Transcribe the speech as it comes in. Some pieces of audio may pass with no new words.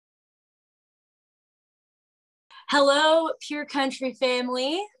Hello, Pure Country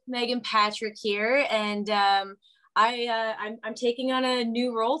family. Meghan Patrick here, and I'm taking on a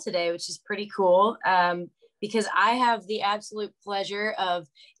new role today, which is pretty cool because I have the absolute pleasure of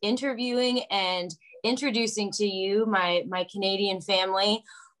interviewing and introducing to you my Canadian family.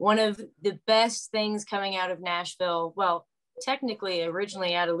 One of the best things coming out of Nashville. Well, technically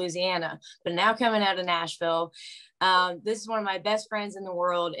originally out of Louisiana, but now coming out of Nashville. This is one of my best friends in the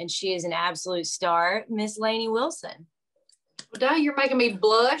world, and she is an absolute star, Miss Lainey Wilson. Well, you're making me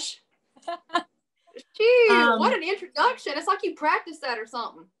blush. Jeez, what an introduction. It's like you practiced that or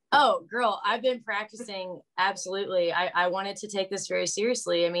something. Oh, girl, I've been practicing. Absolutely. I wanted to take this very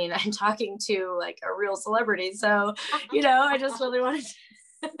seriously. I mean, I'm talking to like a real celebrity. So, I just really wanted to.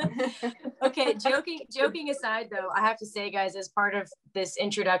 Okay, joking aside though, I have to say, guys, as part of this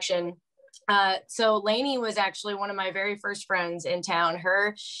introduction, so Lainey was actually one of my very first friends in town.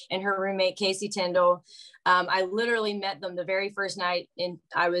 Her and her roommate Casey Tyndall. I literally met them the very first night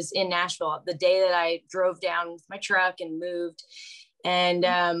I was in Nashville, the day that I drove down with my truck and moved. And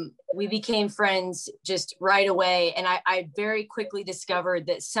we became friends just right away. And I very quickly discovered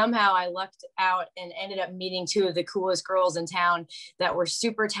that somehow I lucked out and ended up meeting two of the coolest girls in town that were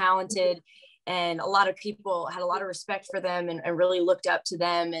super talented. And a lot of people had a lot of respect for them and really looked up to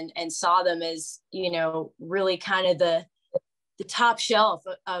them and saw them as, really kind of the top shelf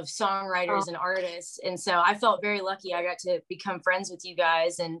of songwriters and artists. And so I felt very lucky I got to become friends with you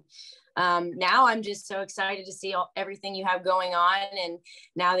guys. And now I'm just so excited to see everything you have going on. And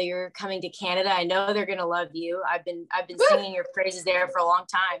now that you're coming to Canada, I know they're going to love you. I've been singing your praises there for a long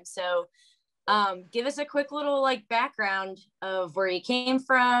time. So give us a quick little background of where you came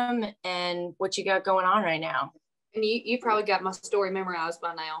from and what you got going on right now. And you probably got my story memorized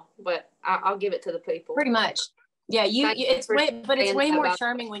by now, but I'll give it to the people. Pretty much. Yeah, it's way more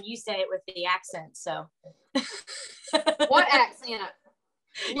charming when you say it with the accent. So what accent?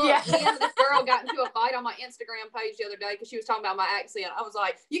 Look, yeah. Me and this girl got into a fight on my Instagram page the other day because she was talking about my accent. I was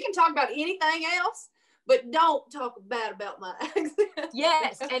like, you can talk about anything else, but don't talk bad about my accent.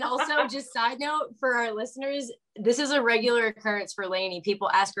 Yes. And also, just side note for our listeners, this is a regular occurrence for Lainey. People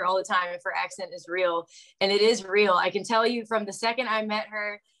ask her all the time if her accent is real, and it is real. I can tell you from the second I met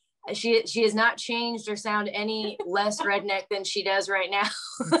her, she has not changed or sound any less redneck than she does right now.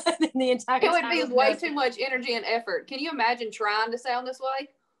 The entire it would be way too much energy and effort. Can you imagine trying to sound this way?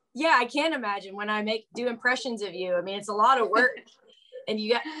 Yeah, I can imagine when I do impressions of you. I mean, it's a lot of work. And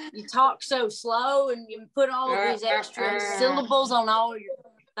you talk so slow and you put all of these extra syllables on all your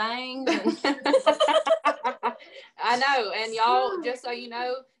things. I know. And y'all, just so you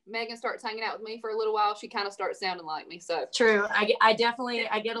know, Meghan starts hanging out with me for a little while. She kind of starts sounding like me. So true. I definitely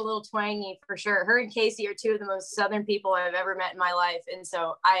get a little twangy for sure. Her and Casey are two of the most Southern people I've ever met in my life. And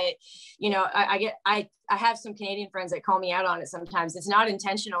so I have some Canadian friends that call me out on it sometimes. It's not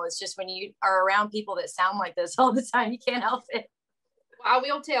intentional. It's just when you are around people that sound like this all the time, you can't help it. I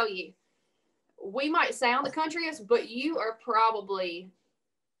will tell you, we might sound the countryest, but you are probably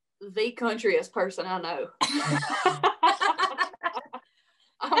the countryest person I know.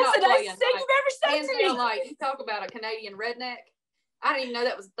 That's the nicest thing you've ever said to me. Like, you talk about a Canadian redneck. I didn't even know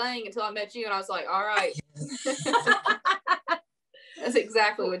that was a thing until I met you, and I was like, all right. That's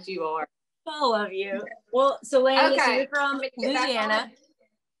exactly what you are. I love you. Well, so Lainey, okay. So you're from Louisiana.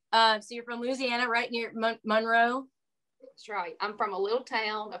 So you're from Louisiana, right near Monroe. That's right. I'm from a little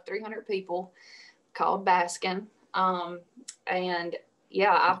town of 300 people called Baskin. And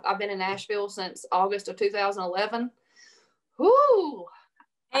yeah, I've been in Nashville since August of 2011. Whoo!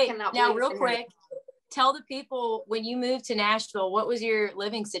 Hey, now real quick, tell the people when you moved to Nashville, what was your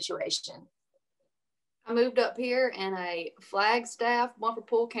living situation? I moved up here in a Flagstaff bumper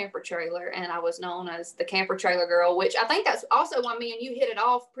pool camper trailer, and I was known as the camper trailer girl, which I think that's also why me and you hit it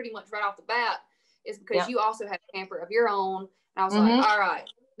off pretty much right off the bat, is because you also have a camper of your own. And I was like, all right,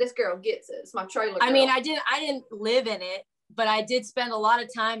 this girl gets it. It's my trailer girl. I mean, I didn't live in it, but I did spend a lot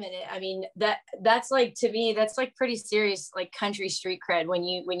of time in it. I mean, that's like, to me, that's like pretty serious, like country street cred when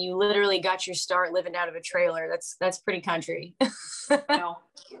you literally got your start living out of a trailer. That's pretty country. No,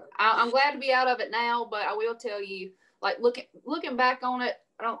 I'm glad to be out of it now, but I will tell you, like looking back on it,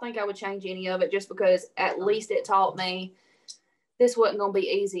 I don't think I would change any of it, just because at least it taught me this wasn't going to be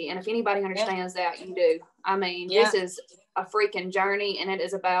easy. And if anybody understands that, you do. I mean, this is a freaking journey, and it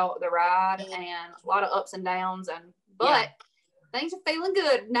is about the ride and a lot of ups and downs. But things are feeling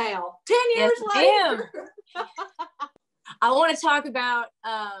good now. 10 years later. I want to talk about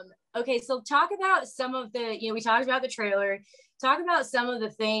Okay, so talk about some of the, we talked about the trailer. Talk about some of the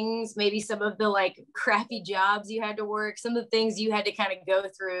things, maybe some of the like crappy jobs you had to work, some of the things you had to kind of go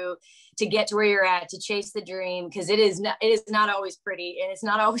through to get to where you're at, to chase the dream, because it is not always pretty, and it's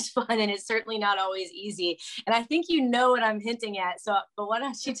not always fun, and it's certainly not always easy. And I think you know what I'm hinting at. So, but why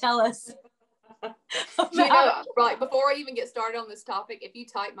don't you tell us? Right before I even get started on this topic, if you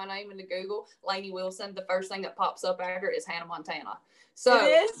type my name into Google, Lainey Wilson, the first thing that pops up after is Hannah Montana. So it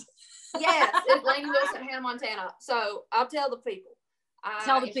is? Yes, it's Lainey Wilson, Hannah Montana. So I'll tell the people.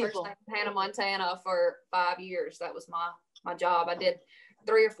 Tell the people. Hannah Montana for 5 years. That was my job. I did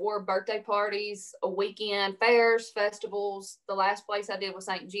 3 or 4 birthday parties, a weekend, fairs, festivals. The last place I did was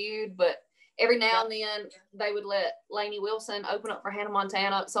St. Jude, but every now and then they would let Lainey Wilson open up for Hannah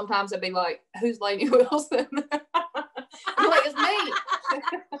Montana. Sometimes I'd be like, "Who's Lainey Wilson?" I'm like, "It's me."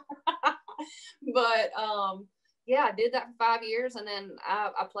 But yeah, I did that for 5 years, and then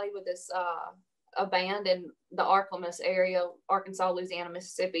I played with this a band in the Arklamas area, Arkansas, Louisiana,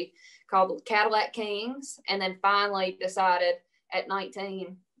 Mississippi, called the Cadillac Kings, and then finally decided at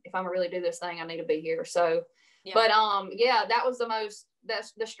 19, if I'm gonna really do this thing, I need to be here. So, but yeah, that was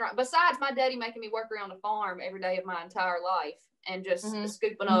the strong. Besides my daddy making me work around the farm every day of my entire life and just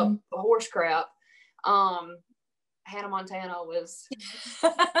scooping up horse crap, Hannah Montana was.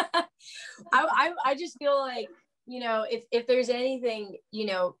 I just feel like, if there's anything,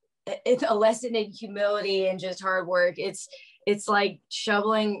 it's a lesson in humility and just hard work. It's like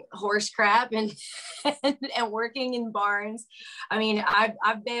shoveling horse crap and working in barns. I mean,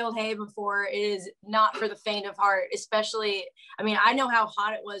 I've baled hay before. It is not for the faint of heart, especially, I mean, I know how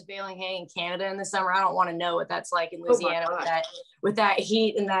hot it was baling hay in Canada in the summer. I don't want to know what that's like in Louisiana with that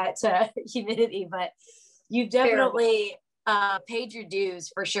heat and that humidity, but you've definitely paid your dues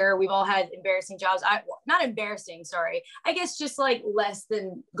for sure. We've all had embarrassing jobs. Not embarrassing, sorry. I guess just like less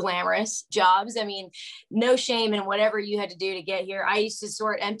than glamorous jobs. I mean, no shame in whatever you had to do to get here. I used to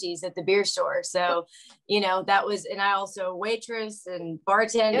sort empties at the beer store. So, that was, and I also waitress and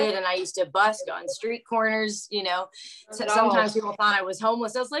bartended, and I used to busk on street corners, So sometimes people thought I was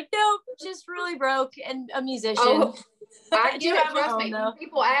homeless. I was like, nope, just really broke and a musician. Oh, I do have a home, though.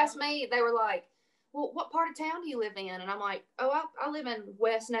 People ask me, they were like, "Well, what part of town do you live in?" And I'm like, "Oh, I live in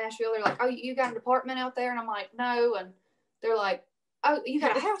West Nashville." They're like, "Oh, you got an apartment out there?" And I'm like, "No." And they're like, "Oh, you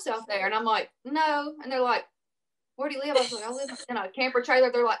got a house out there?" And I'm like, "No." And they're like, "Where do you live?" I was like, "I live in a camper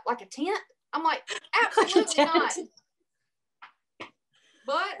trailer." They're like a tent? I'm like, "Absolutely not."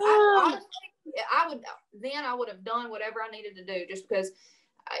 But honestly, I would have done whatever I needed to do, just because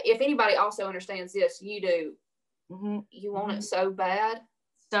if anybody also understands this, you do. You want it so bad.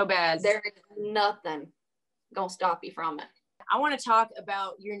 So bad. There is nothing gonna stop you from it. I want to talk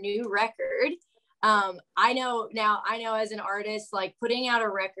about your new record. I know as an artist, like putting out a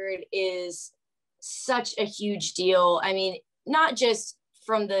record is such a huge deal. I mean, not just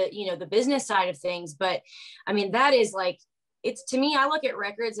from the, the business side of things, but I mean, that is like, it's, to me, I look at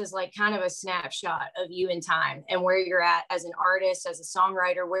records as like kind of a snapshot of you in time and where you're at as an artist, as a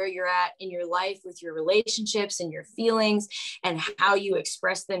songwriter, where you're at in your life with your relationships and your feelings and how you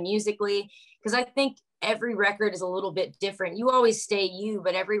express them musically. Because I think every record is a little bit different. You always stay you,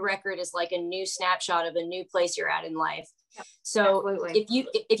 but every record is like a new snapshot of a new place you're at in life. Yep, so absolutely.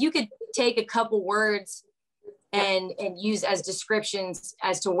 if you could take a couple words and use as descriptions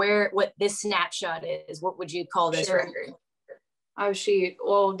as to what this snapshot is, what would you call this record? Oh, shoot.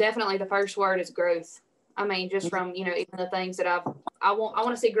 Well, definitely the first word is growth. I mean, just from, even the things that I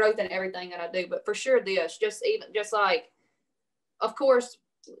want to see growth in everything that I do, but for sure just like, of course,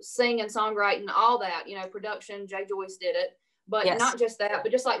 singing, songwriting, all that, production, Jay Joyce did it, but not just that,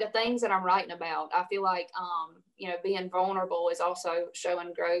 but just like the things that I'm writing about. I feel like, being vulnerable is also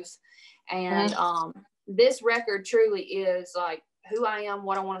showing growth. And this record truly is like who I am,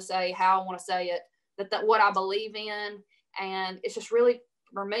 what I want to say, how I want to say it, what I believe in. And it's just really,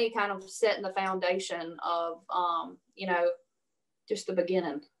 for me, kind of setting the foundation of, just the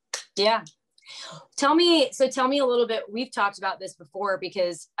beginning. Yeah. Tell me a little bit, we've talked about this before,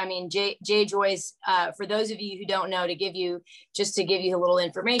 because I mean, Jay Joyce, for those of you who don't know, to give you a little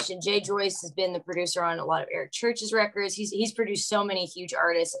information, Jay Joyce has been the producer on a lot of Eric Church's records. He's produced so many huge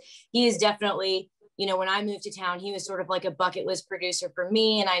artists. He is definitely, when I moved to town, he was sort of like a bucket list producer for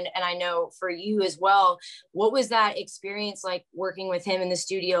me. And I know for you as well. What was that experience like working with him in the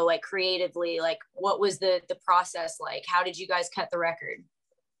studio, like creatively, like what was the process like? How did you guys cut the record?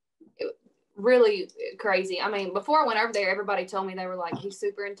 Really crazy. I mean, before I went over there, everybody told me, they were like, he's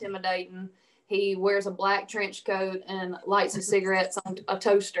super intimidating. He wears a black trench coat and lights his cigarettes on a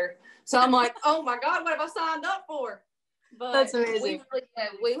toaster. So I'm like, oh my God, what have I signed up for? But That's amazing.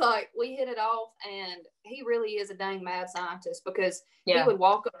 We hit it off, and he really is a dang mad scientist, because Yeah. he would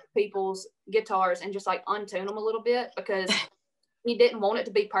walk up to people's guitars and just like untune them a little bit, because he didn't want it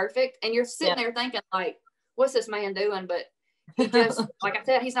to be perfect. And you're sitting there thinking, like, what's this man doing? But he just, like I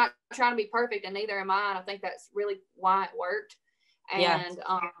said, he's not trying to be perfect, and neither am I. And I think that's really why it worked. And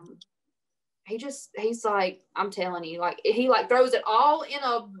he's like, I'm telling you, like, he like throws it all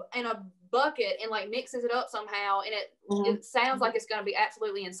in a bucket and like mixes it up somehow, and it sounds like it's going to be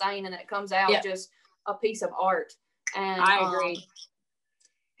absolutely insane, and then it comes out just a piece of art. And I agree.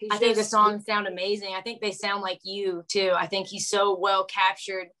 I think the songs sound amazing. I think they sound like you too. I think he's so well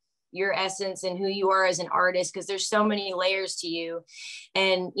captured your essence and who you are as an artist, because there's so many layers to you.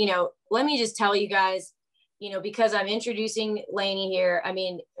 And, you know, let me just tell you guys, you know, because I'm introducing Lainey here. I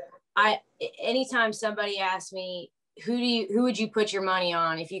mean, anytime somebody asks me, who would you put your money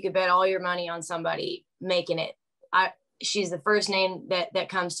on if you could bet all your money on somebody making it, she's the first name that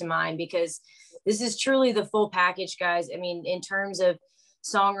comes to mind, because this is truly the full package, guys. I mean, in terms of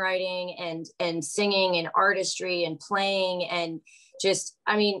songwriting and singing and artistry and playing, and just,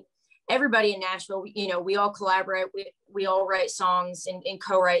 I mean, everybody in Nashville, you know, we all collaborate. We all write songs and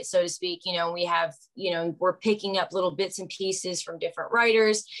co-write, so to speak. You know, we have, you know, we're picking up little bits and pieces from different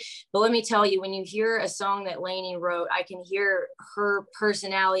writers. But let me tell you, when you hear a song that Lainey wrote, I can hear her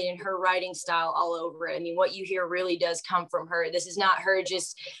personality and her writing style all over it. I mean, what you hear really does come from her. This is not her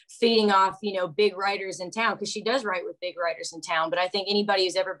just feeding off, you know, big writers in town, because she does write with big writers in town. But I think anybody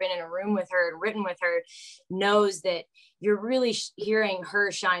who's ever been in a room with her and written with her knows that you're really hearing her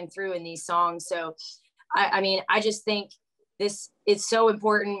shine through in these songs. So I mean, I just think it's so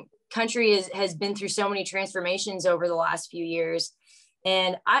important. Country has been through so many transformations over the last few years.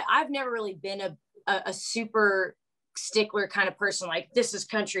 And I've never really been a super stickler kind of person, like this is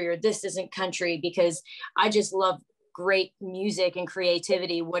country or this isn't country, because I just love great music and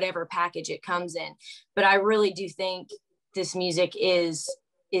creativity, whatever package it comes in. But I really do think this music is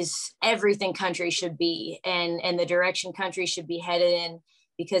everything country should be, and the direction country should be headed in,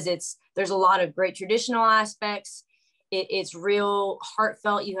 because there's a lot of great traditional aspects. It's real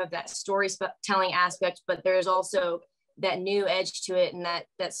heartfelt. You have that storytelling aspect, but there's also that new edge to it, and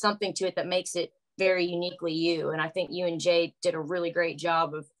that's something to it that makes it very uniquely you. And I think you and Jay did a really great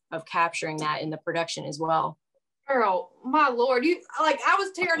job of capturing that in the production as well. Girl, my Lord, I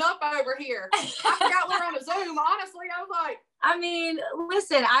was tearing up over here. I forgot we were on a Zoom. Honestly, I was like, I mean,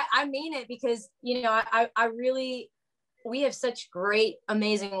 listen, I mean it, because, you know, I really, we have such great,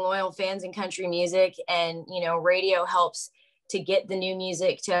 amazing, loyal fans in country music, and, you know, radio helps to get the new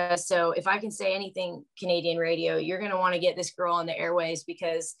music to us. So if I can say anything, Canadian radio, you're going to want to get this girl on the airways,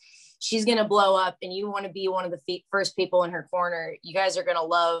 because she's going to blow up, and you want to be one of the first people in her corner. You guys are going to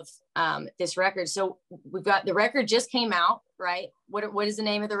love this record. So we've got, the record just came out, right? What is the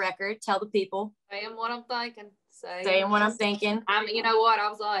name of the record? Tell the people. Saying What I'm Thinking. Saying What I'm Thinking. You know what? I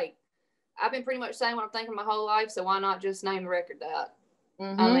was like, I've been pretty much saying what I'm thinking my whole life, so why not just name the record that?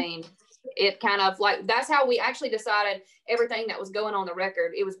 Mm-hmm. I mean, it kind of like, that's how we actually decided everything that was going on the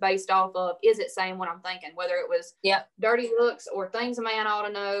record. It was based off of, is it saying what I'm thinking? Whether it was Dirty Looks or Things a Man Ought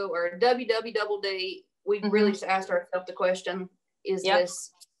to Know or WWDD, we really just asked ourselves the question, is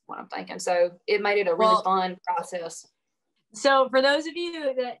this what I'm thinking? So it made it a really fun process. So for those of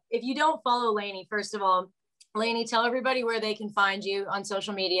you that, if you don't follow Lainey, first of all, Lainey, tell everybody where they can find you on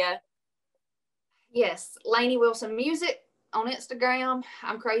social media. Yes, Lainey Wilson Music on Instagram.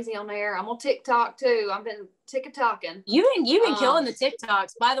 I'm crazy on there. I'm on TikTok too. I've been TikToking. You've been killing the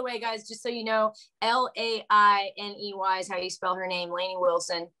TikToks. By the way, guys, just so you know, Lainey is how you spell her name, Lainey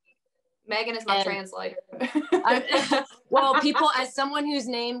Wilson. Megan is my translator. Well, people, as someone whose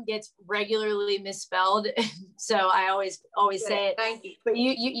name gets regularly misspelled, so I always say it. Thank you. But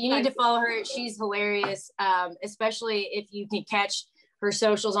you need to follow her. She's hilarious, especially if you can catch her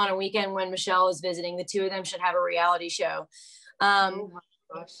socials on a weekend when Michelle is visiting. The two of them should have a reality show. Oh my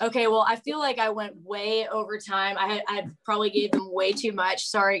gosh. Okay, well, I feel like I went way over time. I probably gave them way too much.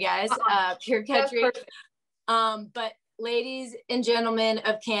 Sorry, guys. Pure Country. But ladies and gentlemen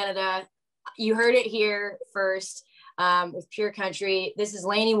of Canada, you heard it here first with Pure Country. This is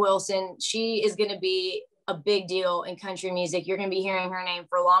Lainey Wilson. She is going to be a big deal in country music. You're going to be hearing her name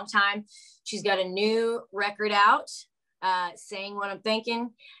for a long time. She's got a new record out, Saying What I'm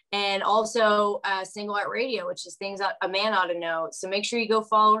Thinking, and also Single Out Radio, which is Things a Man Ought to Know. So make sure you go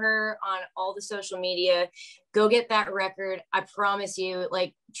follow her on all the social media. Go get that record. I promise you,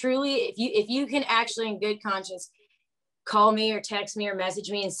 like, truly, if you can actually in good conscience call me or text me or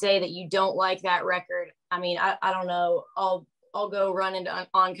message me and say that you don't like that record, I mean, I don't know, I'll go run into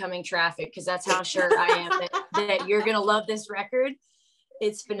oncoming traffic, because that's how sure I am that you're going to love this record.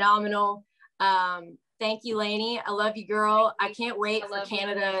 It's phenomenal. Thank you, Lainey. I love you, girl. I can't wait for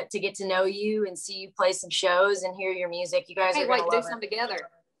Canada to get to know you and see you play some shows and hear your music. You guys are going to love it. Do some together.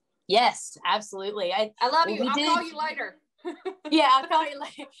 Yes, absolutely. I love you. I'll call you later. Yeah, I'll call you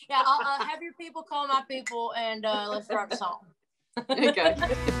later. Yeah, I'll have your people call my people, and let's rock a song. Okay.